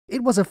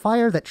It was a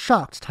fire that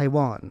shocked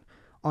Taiwan.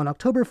 On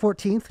October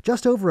 14th,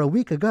 just over a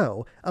week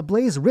ago, a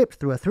blaze ripped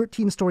through a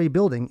 13-story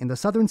building in the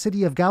southern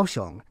city of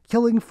Kaohsiung,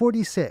 killing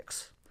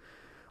 46.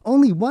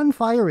 Only one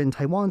fire in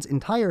Taiwan's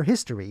entire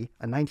history,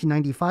 a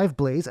 1995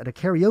 blaze at a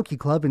karaoke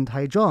club in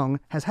Taichung,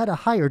 has had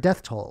a higher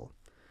death toll.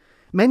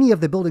 Many of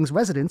the building's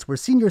residents were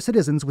senior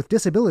citizens with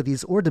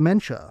disabilities or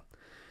dementia.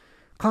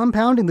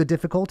 Compounding the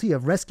difficulty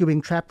of rescuing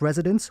trapped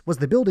residents was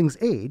the building's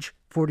age,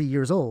 40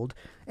 years old,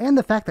 and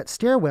the fact that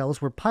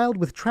stairwells were piled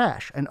with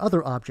trash and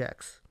other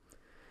objects.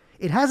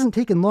 It hasn't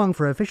taken long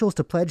for officials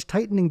to pledge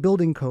tightening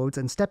building codes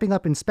and stepping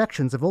up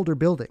inspections of older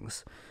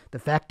buildings. The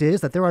fact is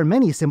that there are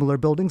many similar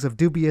buildings of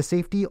dubious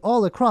safety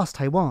all across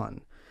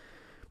Taiwan.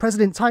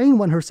 President Tsai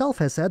Ing-wen herself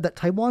has said that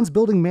Taiwan's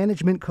building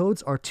management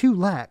codes are too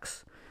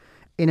lax.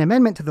 An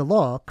amendment to the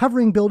law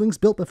covering buildings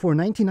built before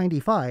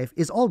 1995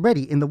 is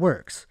already in the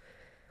works.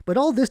 But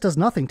all this does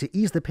nothing to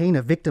ease the pain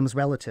of victims'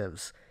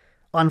 relatives.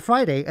 On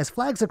Friday, as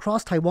flags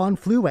across Taiwan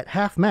flew at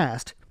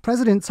half-mast,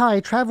 President Tsai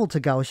traveled to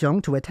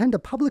Kaohsiung to attend a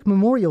public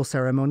memorial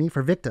ceremony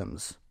for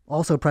victims.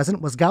 Also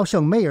present was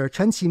Kaohsiung Mayor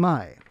Chen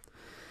Ximai.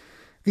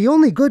 The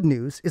only good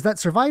news is that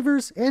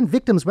survivors and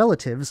victims'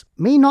 relatives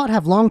may not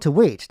have long to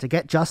wait to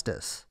get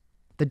justice.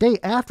 The day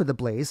after the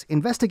blaze,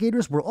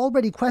 investigators were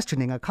already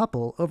questioning a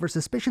couple over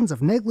suspicions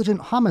of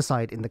negligent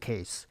homicide in the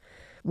case.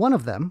 One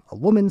of them, a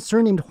woman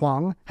surnamed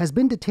Huang, has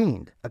been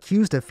detained,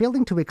 accused of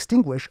failing to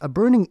extinguish a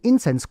burning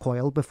incense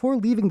coil before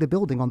leaving the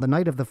building on the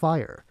night of the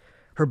fire.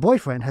 Her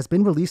boyfriend has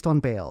been released on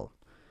bail.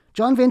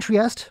 John Van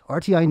Trieste,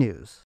 RTI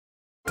News.